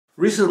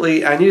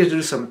Recently, I needed to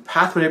do some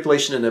path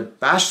manipulation in a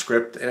bash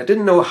script, and I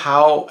didn't know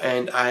how,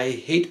 and I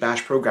hate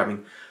bash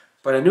programming.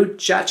 But I knew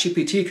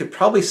ChatGPT could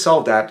probably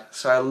solve that,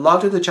 so I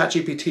logged into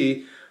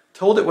ChatGPT,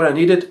 told it what I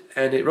needed,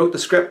 and it wrote the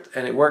script,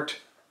 and it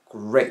worked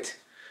great.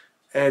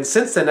 And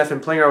since then, I've been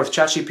playing around with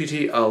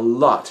ChatGPT a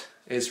lot.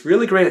 It's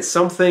really great at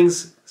some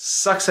things,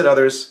 sucks at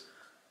others.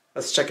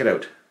 Let's check it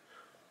out.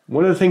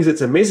 One of the things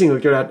it's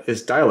amazingly good at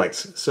is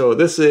dialects. So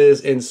this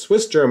is in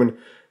Swiss German.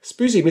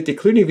 Spüsi mit die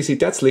Klüni wie sie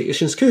Detzli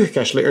ist ins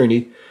Küchenkästli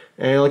Ernie.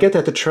 And I'll get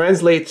that to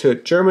translate to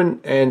German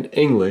and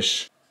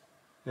English.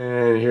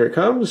 And here it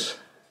comes.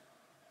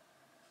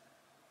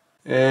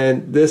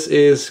 And this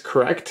is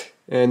correct.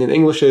 And in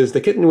English is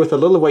the kitten with the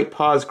little white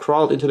paws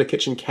crawled into the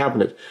kitchen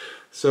cabinet.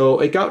 So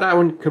it got that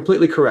one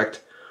completely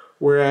correct.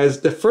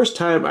 Whereas the first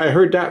time I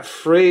heard that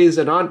phrase,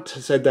 an aunt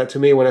said that to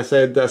me when I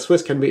said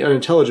Swiss can be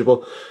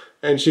unintelligible.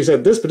 And she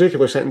said this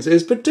particular sentence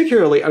is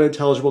particularly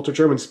unintelligible to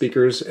German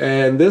speakers,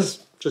 and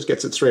this just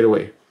gets it straight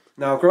away.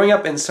 Now, growing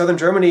up in southern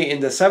Germany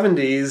in the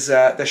 70s,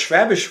 the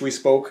Schwäbisch we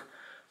spoke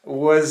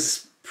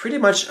was pretty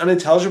much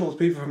unintelligible to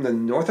people from the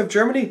north of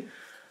Germany.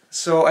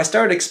 So I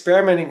started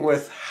experimenting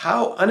with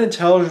how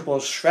unintelligible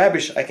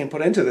Schwäbisch I can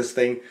put into this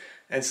thing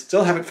and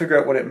still haven't figured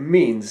out what it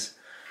means.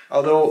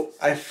 Although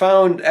I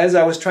found as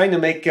I was trying to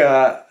make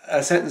a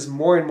sentence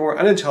more and more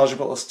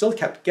unintelligible, I still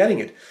kept getting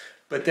it.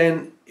 But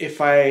then if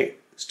I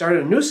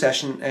started a new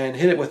session and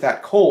hit it with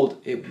that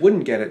cold, it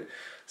wouldn't get it.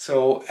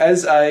 So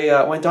as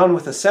I went on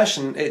with the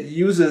session, it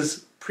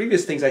uses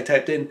previous things I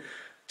typed in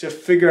to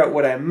figure out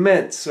what I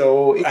meant.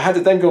 So I had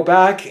to then go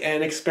back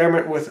and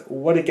experiment with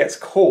what it gets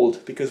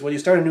cold, because when you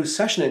start a new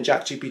session in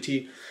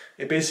ChatGPT,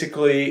 it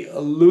basically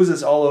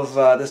loses all of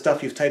the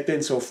stuff you've typed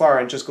in so far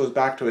and just goes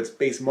back to its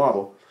base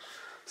model.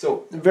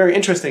 So very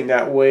interesting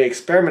that way,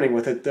 experimenting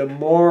with it. The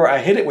more I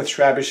hit it with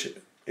Schwäbisch,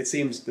 it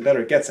seems the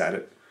better it gets at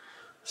it.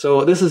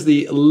 So this is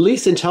the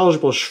least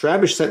intelligible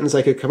Schwäbisch sentence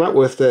I could come up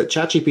with that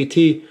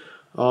ChatGPT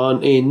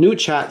on a new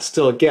chat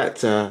still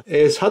get.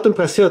 Es hat ihn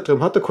pressiert,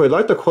 darum hat keine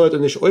Leute geholt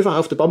und ich einfach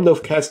auf den Baum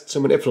aufgehäst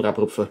zum Äpfel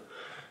abrupfen.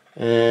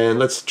 And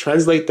let's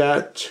translate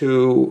that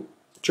to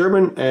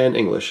German and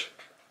English.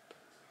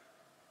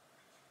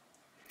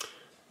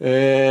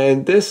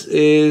 And this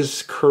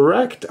is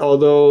correct,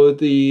 although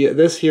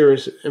this here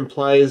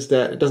implies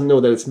that it doesn't know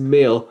that it's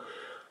male.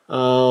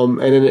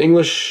 And in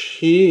English,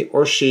 he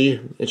or she,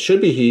 it should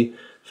be he,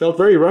 felt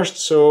very rushed,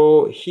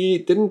 so he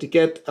didn't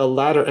get a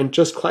ladder and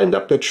just climbed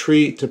up the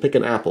tree to pick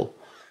an apple.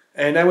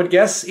 And I would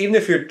guess, even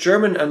if you're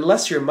German,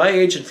 unless you're my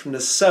age and from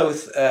the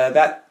south,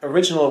 that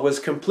original was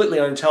completely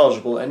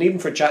unintelligible. And even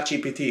for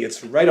ChatGPT,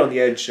 it's right on the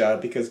edge,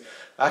 because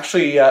I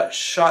actually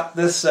shot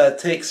this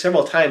take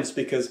several times,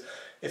 because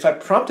if I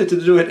prompted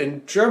to do it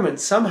in German,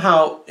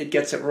 somehow it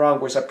gets it wrong,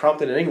 whereas I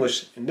prompted in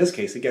English, in this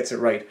case, it gets it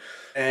right.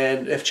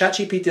 And if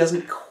ChatGPT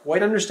doesn't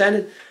quite understand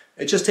it,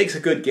 it just takes a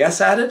good guess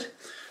at it.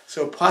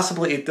 So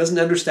possibly it doesn't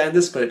understand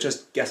this, but it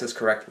just guesses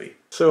correctly.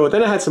 So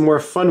then I had some more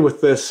fun with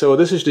this. So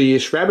this is the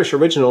Schwäbisch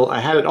original. I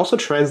had it also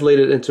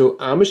translated into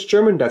Amish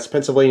German, that's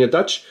Pennsylvania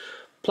Dutch,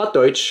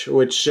 Plattdeutsch,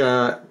 which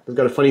has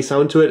got a funny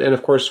sound to it, and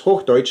of course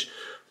Hochdeutsch,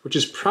 which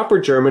is proper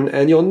German.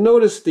 And you'll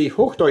notice the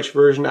Hochdeutsch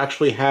version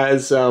actually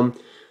has the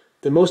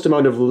most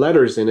amount of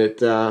letters in it.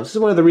 This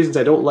is one of the reasons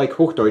I don't like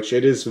Hochdeutsch.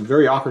 It is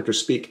very awkward to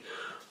speak.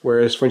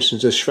 Whereas, for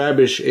instance, the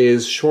Schwäbisch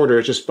is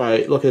shorter just by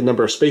looking at the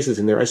number of spaces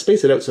in there. I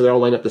space it out so they all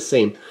line up the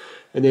same.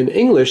 And then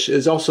English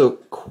is also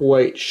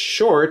quite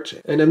short.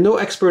 And I'm no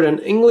expert on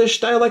English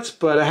dialects,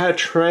 but I had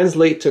to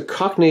translate to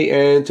Cockney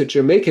and to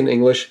Jamaican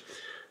English.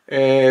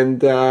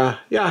 And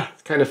yeah,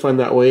 it's kind of fun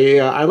that way.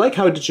 I like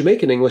how the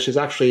Jamaican English is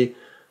actually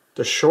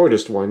the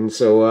shortest one.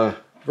 So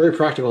very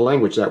practical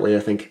language that way,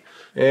 I think.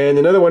 And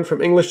another one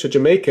from English to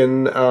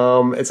Jamaican,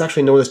 it's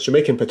actually known as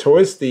Jamaican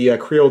Patois, the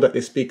Creole that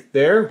they speak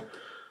there.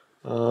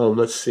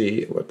 Let's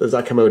see, what does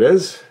that come out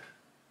as?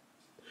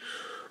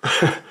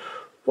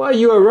 Why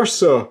you a rush,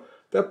 sir?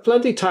 There's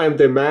plenty time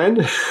there,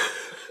 man.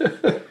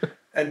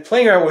 And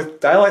playing around with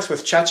dialects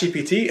with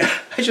ChatGPT,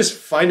 I just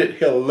find it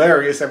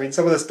hilarious. I mean,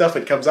 some of the stuff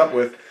it comes up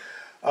with.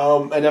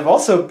 And I've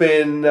also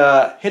been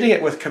hitting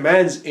it with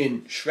commands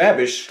in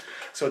Schwäbisch,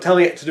 so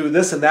telling it to do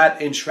this and that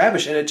in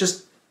Schwäbisch, and it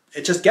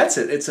just gets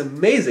it. It's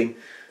amazing.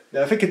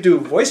 Now, if it could do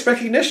voice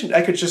recognition,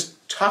 I could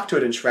just talk to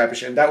it in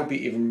Schwäbisch, and that would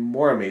be even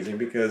more amazing,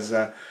 because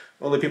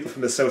only people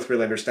from the south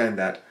really understand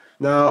that.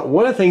 Now,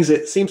 one of the things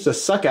it seems to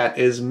suck at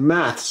is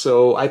math,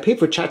 so I paid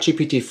for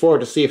ChatGPT 4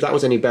 to see if that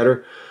was any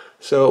better.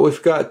 So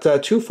we've got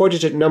two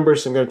 4-digit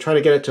numbers, so I'm going to try to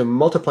get it to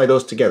multiply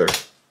those together.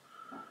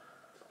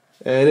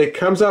 And it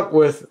comes up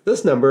with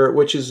this number,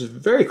 which is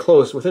very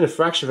close, within a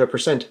fraction of a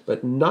percent,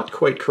 but not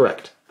quite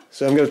correct.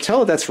 So I'm going to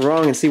tell it that's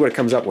wrong and see what it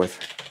comes up with.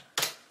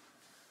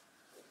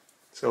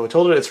 So I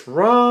told it it's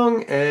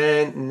wrong,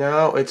 and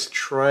now it's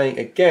trying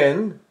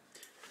again,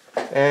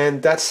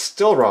 and that's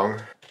still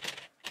wrong.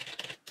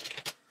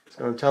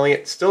 So I'm telling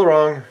it still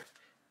wrong,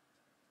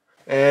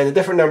 and a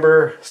different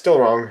number, still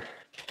wrong.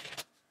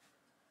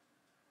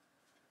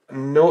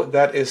 No,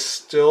 that is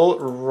still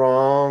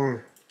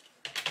wrong.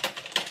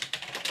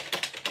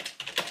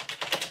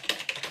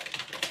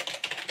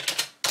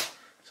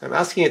 So I'm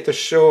asking it to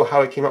show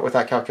how it came up with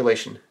that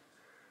calculation.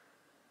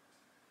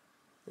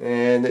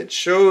 And it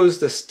shows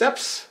the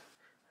steps,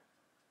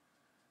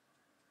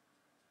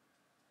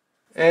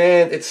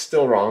 and it's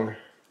still wrong.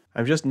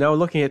 I'm just now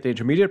looking at the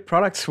intermediate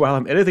products while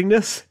I'm editing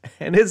this,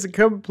 and it's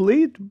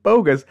complete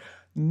bogus.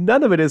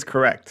 None of it is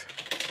correct.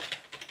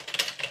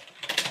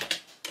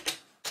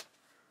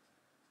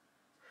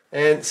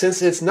 And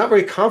since it's not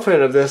very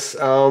confident of this,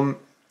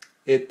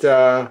 it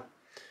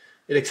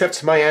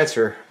accepts my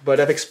answer. But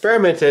I've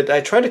experimented.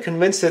 I tried to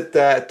convince it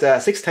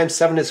that 6 times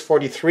 7 is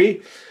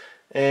 43.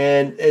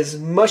 And as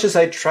much as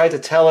I tried to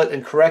tell it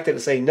and correct it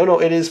and say, no,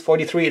 it is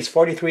 43, it's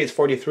 43, it's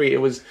 43, it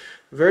was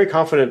very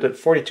confident that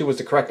 42 was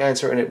the correct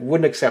answer and it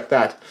wouldn't accept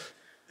that.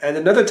 And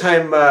another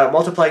time,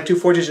 multiplying two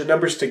 4-digit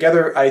numbers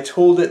together, I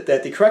told it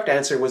that the correct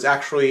answer was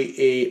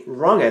actually a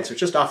wrong answer,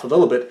 just off a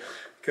little bit,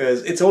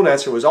 because its own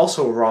answer was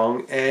also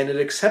wrong, and it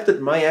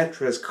accepted my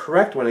answer as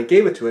correct when I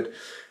gave it to it.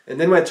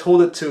 And then when I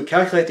told it to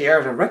calculate the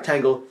area of a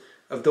rectangle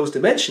of those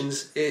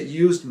dimensions, it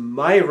used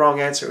my wrong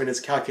answer in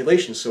its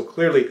calculation. So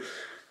clearly,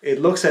 it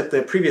looks at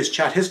the previous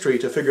chat history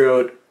to figure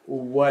out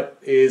what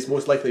is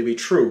most likely to be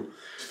true.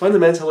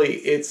 Fundamentally,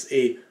 it's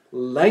a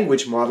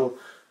language model,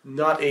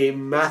 not a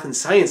math and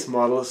science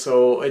model,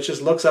 so it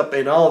just looks up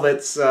in all of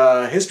its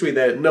history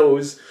that it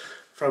knows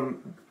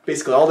from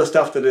basically all the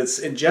stuff that it's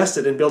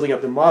ingested in building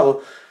up the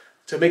model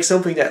to make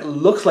something that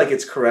looks like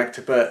it's correct,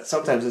 but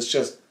sometimes it's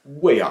just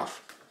way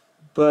off.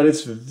 But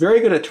it's very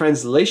good at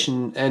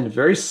translation and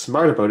very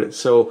smart about it.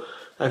 So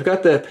I've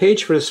got the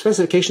page for the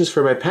specifications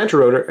for my Panther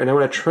rotor, and I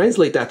want to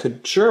translate that to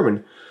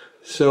German.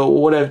 So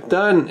what I've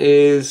done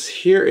is,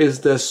 here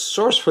is the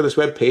source for this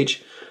web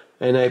page,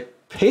 and I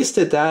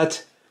pasted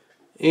that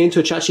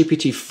into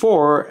ChatGPT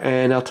 4,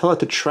 and I'll tell it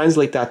to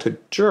translate that to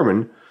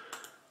German.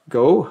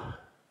 Go.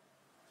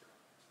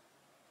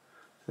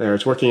 There,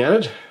 it's working at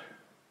it.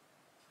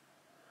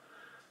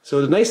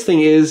 So the nice thing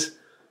is,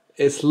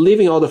 it's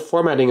leaving all the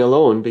formatting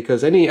alone,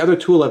 because any other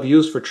tool I've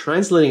used for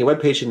translating a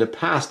web page in the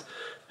past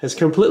has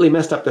completely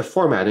messed up the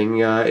formatting.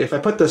 If I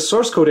put the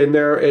source code in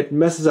there, it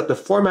messes up the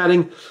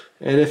formatting,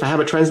 and if I have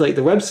it translate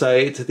the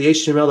website, the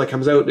HTML that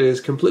comes out is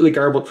completely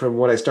garbled from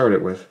what I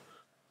started with.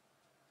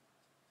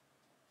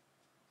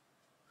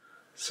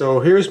 So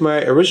here's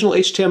my original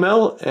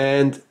HTML,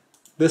 and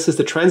this is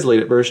the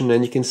translated version,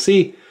 and you can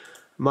see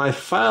my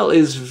file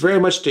is very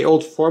much the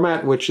old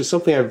format, which is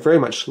something I very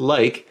much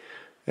like.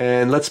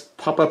 And let's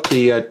pop up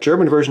the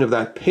German version of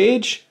that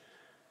page.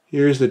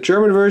 Here's the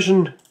German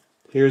version.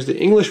 Here's the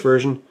English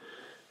version,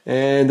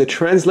 and the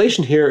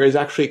translation here is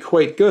actually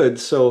quite good,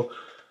 so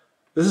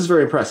this is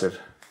very impressive.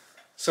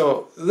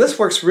 So this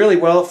works really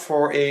well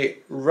for a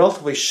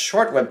relatively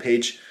short web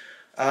page.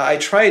 I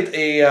tried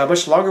a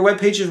much longer web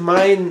page of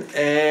mine,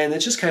 and it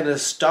just kind of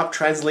stopped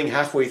translating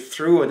halfway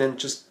through and then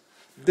just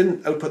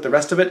didn't output the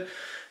rest of it,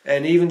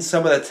 and even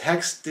some of the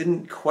text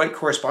didn't quite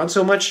correspond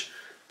so much,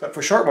 but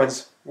for short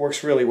ones,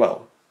 works really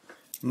well.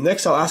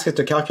 Next, I'll ask it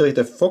to calculate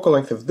the focal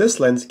length of this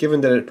lens,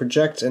 given that it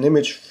projects an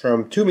image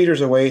from 2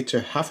 meters away to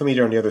half a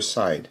meter on the other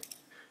side.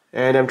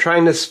 And I'm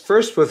trying this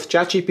first with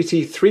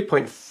ChatGPT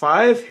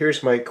 3.5.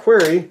 Here's my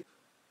query,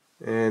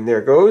 and there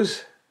it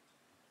goes.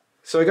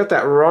 So I got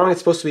that wrong. It's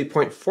supposed to be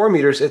 0.4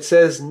 meters. It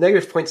says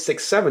negative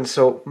 0.67,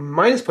 so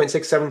minus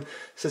 0.67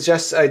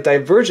 suggests a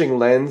diverging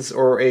lens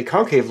or a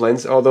concave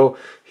lens, although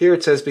here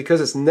it says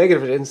because it's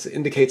negative it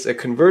indicates a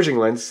converging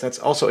lens. That's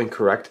also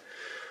incorrect.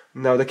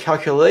 Now the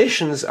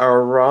calculations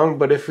are wrong,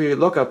 but if we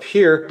look up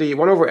here, the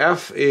 1 over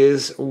f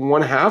is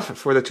 1/2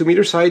 for the 2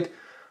 meter side,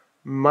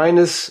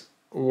 minus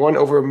 1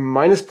 over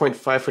minus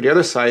 0.5 for the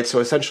other side, so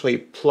essentially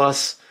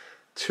plus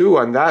 2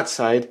 on that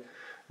side.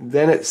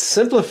 Then it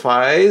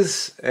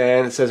simplifies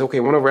and it says, okay,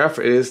 1 over f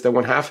is the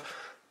 1/2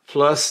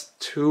 plus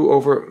 2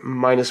 over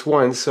minus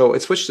 1, so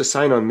it switched the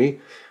sign on me.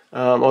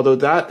 Although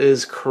that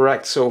is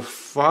correct so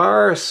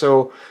far,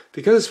 so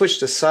because it switched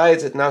the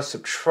sides, it's now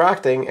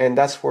subtracting, and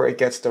that's where it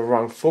gets the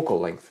wrong focal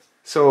length.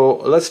 So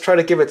let's try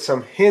to give it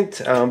some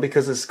hint,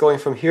 because it's going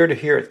from here to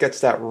here, it gets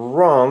that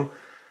wrong.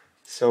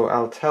 So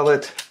I'll tell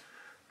it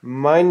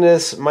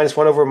minus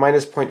 1 over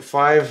minus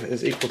 0.5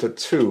 is equal to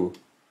 2.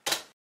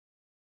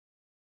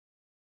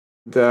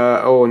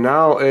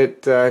 Now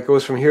it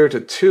goes from here to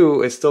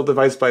 2, it still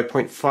divides by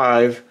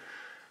 0.5.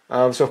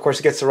 So of course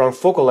it gets the wrong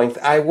focal length.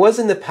 I was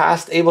in the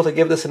past able to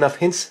give this enough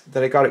hints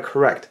that I got it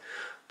correct.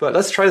 But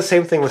let's try the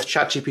same thing with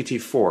ChatGPT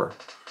 4.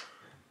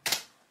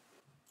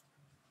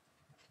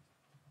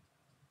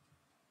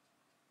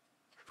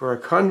 For a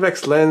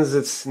convex lens,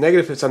 it's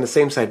negative if it's on the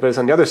same side, but it's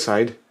on the other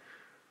side.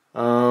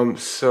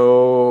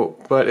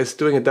 But it's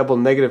doing a double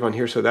negative on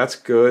here, so that's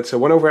good. So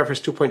 1 over f is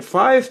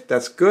 2.5,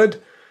 that's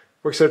good.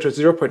 Works out to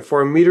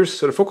 0.4 meters,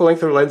 so the focal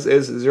length of the lens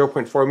is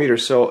 0.4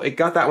 meters, so it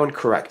got that one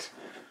correct.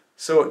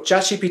 So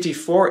ChatGPT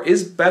 4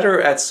 is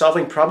better at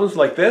solving problems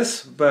like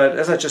this, but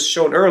as I just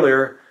shown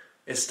earlier,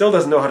 it still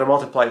doesn't know how to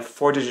multiply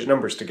 4-digit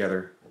numbers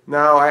together.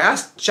 Now, I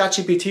asked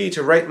ChatGPT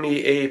to write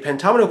me a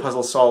pentomino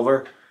puzzle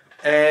solver,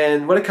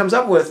 and what it comes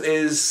up with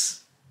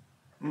is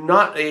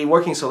not a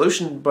working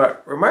solution,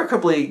 but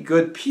remarkably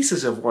good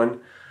pieces of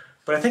one.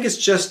 But I think it's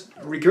just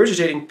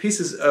regurgitating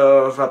pieces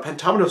of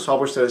pentameter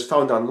solvers that is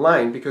found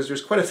online, because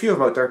there's quite a few of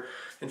them out there.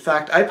 In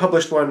fact, I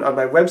published one on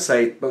my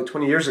website about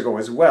 20 years ago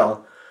as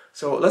well.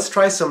 So let's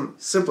try some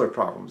simpler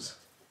problems.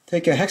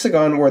 Take a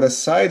hexagon where the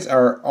sides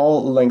are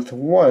all length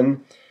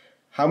 1.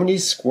 How many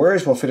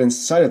squares will fit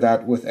inside of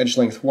that with edge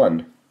length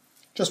 1?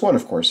 Just one,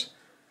 of course.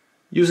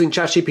 Using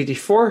ChatGPT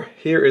 4,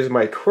 here is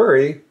my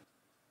query.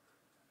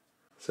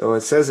 So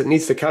it says it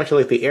needs to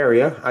calculate the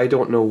area. I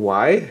don't know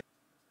why.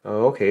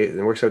 Oh, okay, it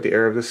works out the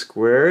area of the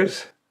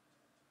squares.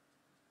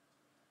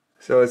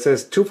 So it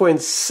says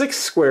 2.6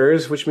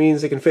 squares, which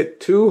means it can fit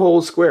 2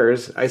 whole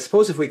squares. I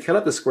suppose if we cut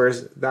up the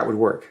squares, that would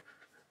work.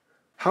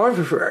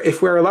 However,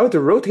 if we're allowed to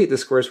rotate the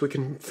squares, we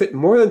can fit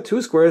more than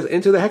 2 squares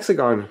into the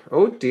hexagon.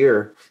 Oh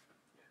dear.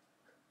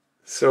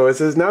 So it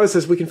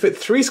says we can fit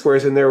 3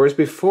 squares in there, whereas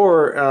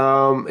before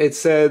it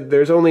said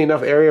there's only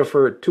enough area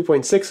for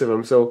 2.6 of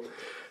them. So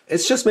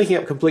it's just making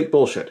up complete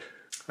bullshit.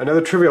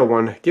 Another trivial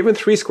one. Given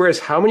 3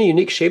 squares, how many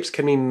unique shapes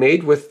can be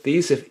made with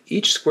these if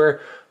each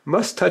square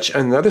must touch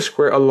another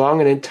square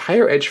along an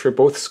entire edge for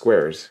both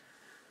squares?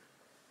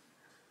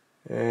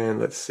 And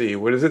let's see,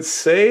 what does it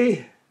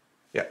say?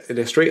 Yeah, in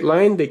a straight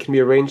line, they can be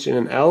arranged in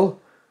an L.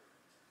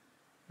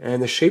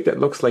 And the shape that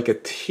looks like a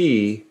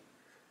T.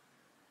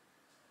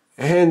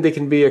 And they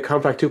can be a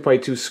compact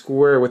 2x2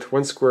 square with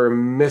 1 square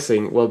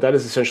missing. Well, that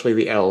is essentially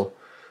the L.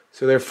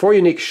 So there are 4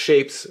 unique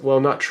shapes. Well,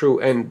 not true.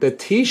 And the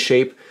T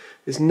shape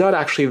is not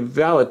actually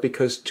valid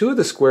because 2 of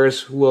the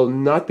squares will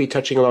not be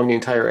touching along the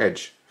entire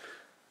edge.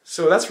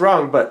 So that's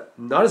wrong, but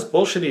not as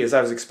bullshitty as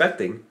I was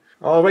expecting.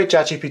 Alright,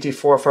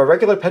 ChatGPT-4, for a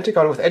regular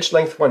pentagon with edge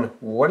length 1,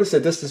 what is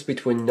the distance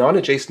between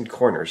non-adjacent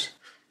corners?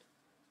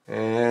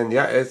 And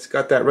yeah, it's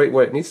got that right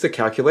what it needs to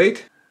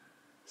calculate.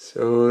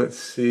 So let's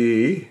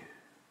see.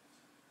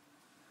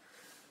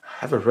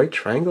 Have a right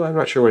triangle? I'm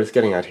not sure what it's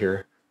getting at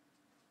here.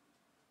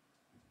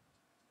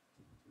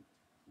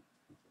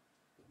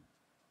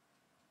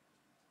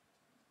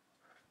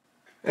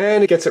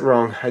 And it gets it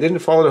wrong. I didn't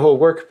follow the whole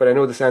work, but I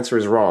know this answer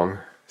is wrong.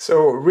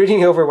 So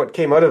reading over what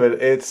came out of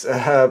it, it's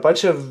a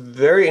bunch of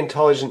very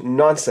intelligent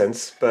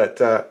nonsense,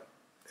 but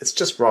it's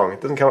just wrong.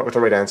 It doesn't come up with the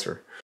right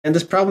answer. And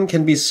this problem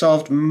can be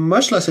solved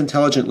much less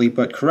intelligently,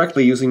 but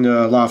correctly using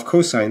the law of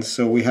cosines.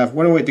 So we have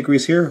 108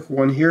 degrees here,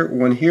 1 here,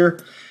 1 here.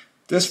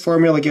 This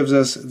formula gives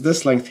us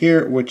this length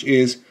here, which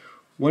is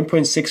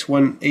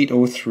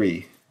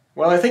 1.61803.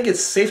 Well, I think it's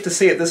safe to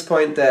say at this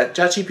point that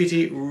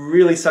ChatGPT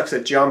really sucks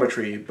at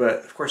geometry,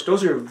 but of course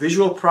those are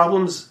visual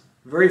problems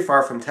very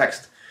far from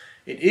text.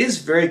 It is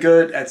very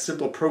good at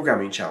simple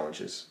programming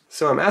challenges.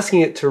 So I'm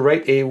asking it to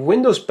write a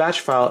Windows batch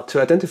file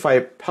to identify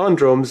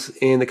palindromes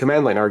in the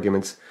command line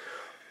arguments,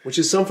 which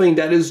is something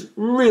that is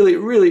really,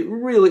 really,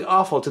 really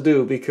awful to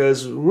do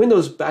because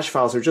Windows batch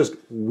files are just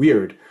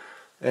weird.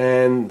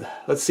 And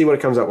let's see what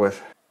it comes up with.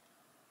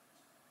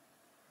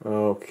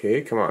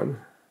 Okay, come on.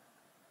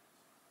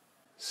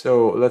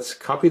 So let's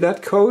copy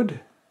that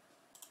code.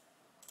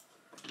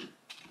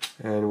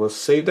 And we'll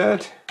save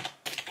that.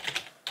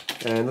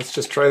 And let's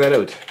just try that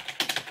out.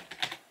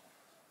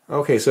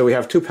 Okay, so we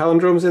have 2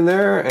 palindromes in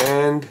there,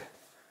 and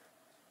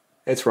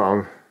it's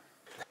wrong.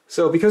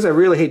 So because I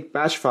really hate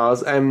batch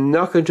files, I'm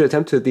not going to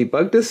attempt to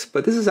debug this,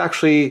 but this is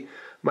actually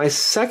my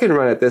second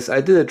run at this.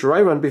 I did a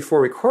dry run before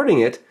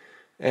recording it,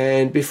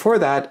 and before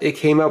that it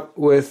came up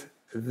with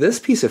this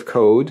piece of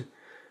code,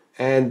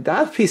 and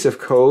that piece of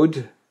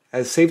code,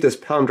 as saved as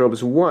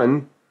palindromes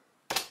 1,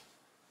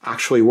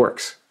 actually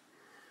works.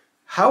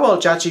 How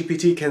well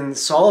ChatGPT can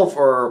solve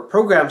or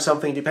program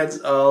something depends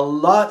a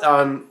lot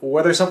on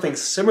whether something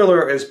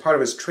similar is part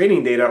of its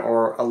training data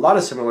or a lot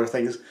of similar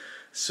things.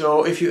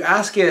 So if you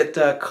ask it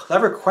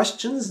clever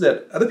questions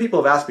that other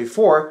people have asked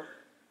before,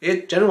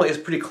 it generally is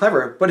pretty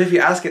clever. But if you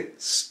ask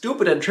it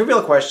stupid and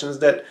trivial questions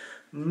that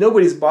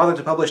nobody's bothered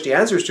to publish the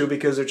answers to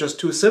because they're just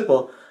too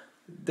simple,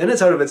 then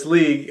it's out of its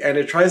league and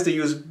it tries to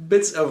use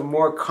bits of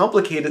more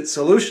complicated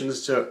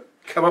solutions to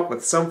come up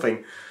with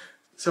something.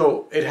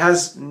 So it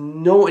has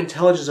no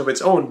intelligence of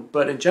its own,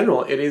 but in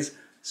general it is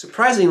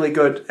surprisingly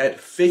good at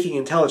faking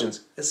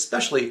intelligence,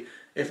 especially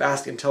if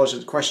asked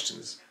intelligent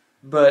questions.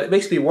 But it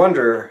makes me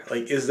wonder,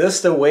 like, is this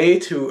the way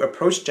to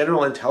approach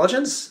general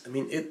intelligence? I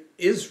mean, it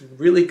is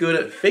really good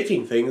at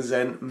faking things,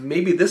 and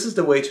maybe this is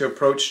the way to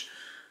approach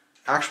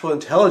actual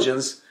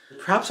intelligence.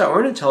 Perhaps our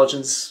own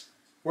intelligence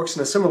works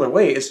in a similar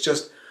way. It's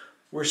just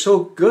we're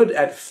so good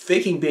at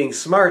faking being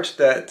smart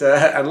that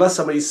unless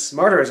somebody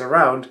smarter is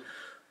around,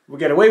 we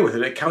get away with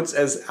it. It counts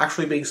as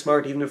actually being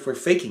smart even if we're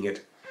faking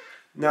it.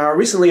 Now,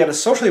 recently at a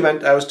social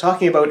event, I was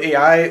talking about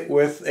AI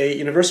with a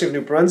University of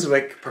New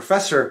Brunswick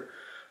professor.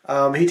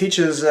 He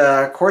teaches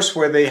a course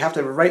where they have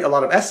to write a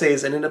lot of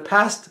essays, and in the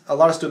past, a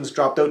lot of students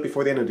dropped out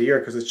before the end of the year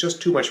because it's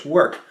just too much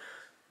work.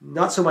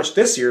 Not so much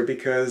this year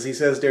because he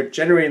says they're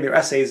generating their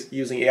essays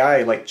using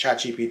AI like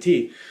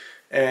ChatGPT,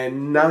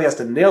 and now he has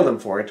to nail them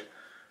for it.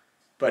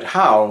 But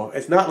how?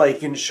 It's not like you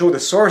can show the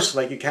source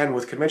like you can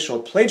with conventional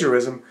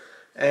plagiarism,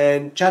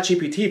 and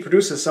ChatGPT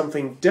produces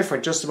something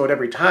different just about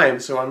every time,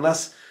 so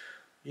unless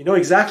you know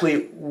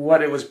exactly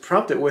what it was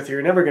prompted with,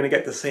 you're never going to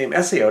get the same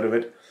essay out of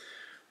it.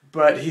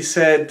 But he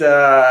said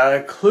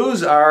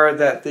clues are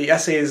that the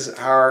essays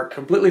are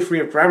completely free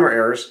of grammar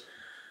errors,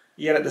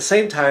 yet at the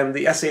same time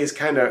the essays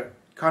kind of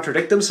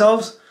contradict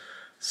themselves.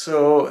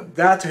 So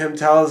that to him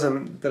tells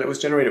him that it was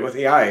generated with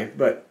AI.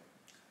 But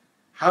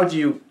how do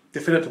you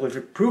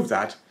definitively prove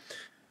that?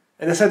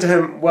 And I said to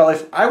him, well,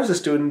 if I was a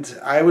student,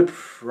 I would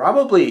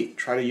probably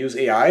try to use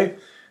AI,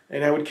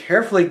 and I would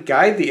carefully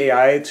guide the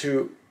AI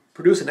to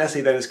produce an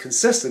essay that is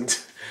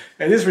consistent.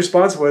 And his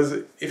response was,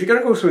 if you're going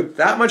to go through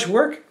that much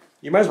work,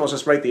 you might as well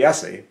just write the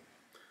essay.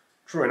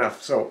 True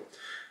enough. So,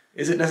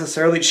 is it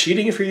necessarily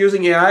cheating if you're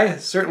using AI?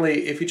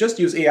 Certainly, if you just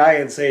use AI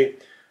and say,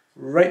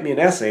 write me an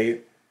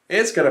essay,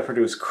 it's going to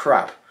produce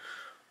crap.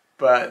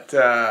 But,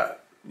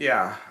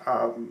 yeah.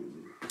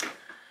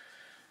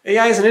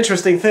 AI is an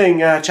interesting thing.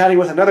 Chatting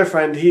with another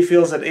friend, he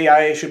feels that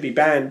AI should be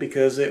banned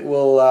because it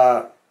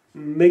will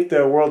make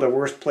the world a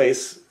worse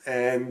place,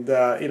 and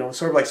you know,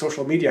 sort of like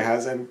social media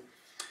has. And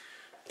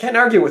can't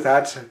argue with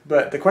that.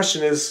 But the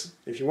question is,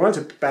 if you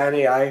wanted to ban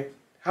AI,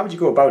 how would you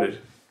go about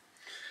it?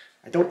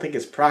 I don't think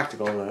it's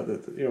practical.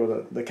 You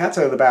know, the cat's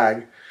out of the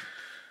bag.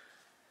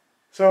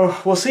 So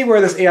we'll see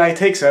where this AI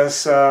takes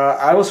us.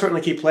 I will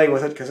certainly keep playing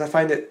with it because I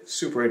find it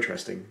super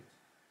interesting.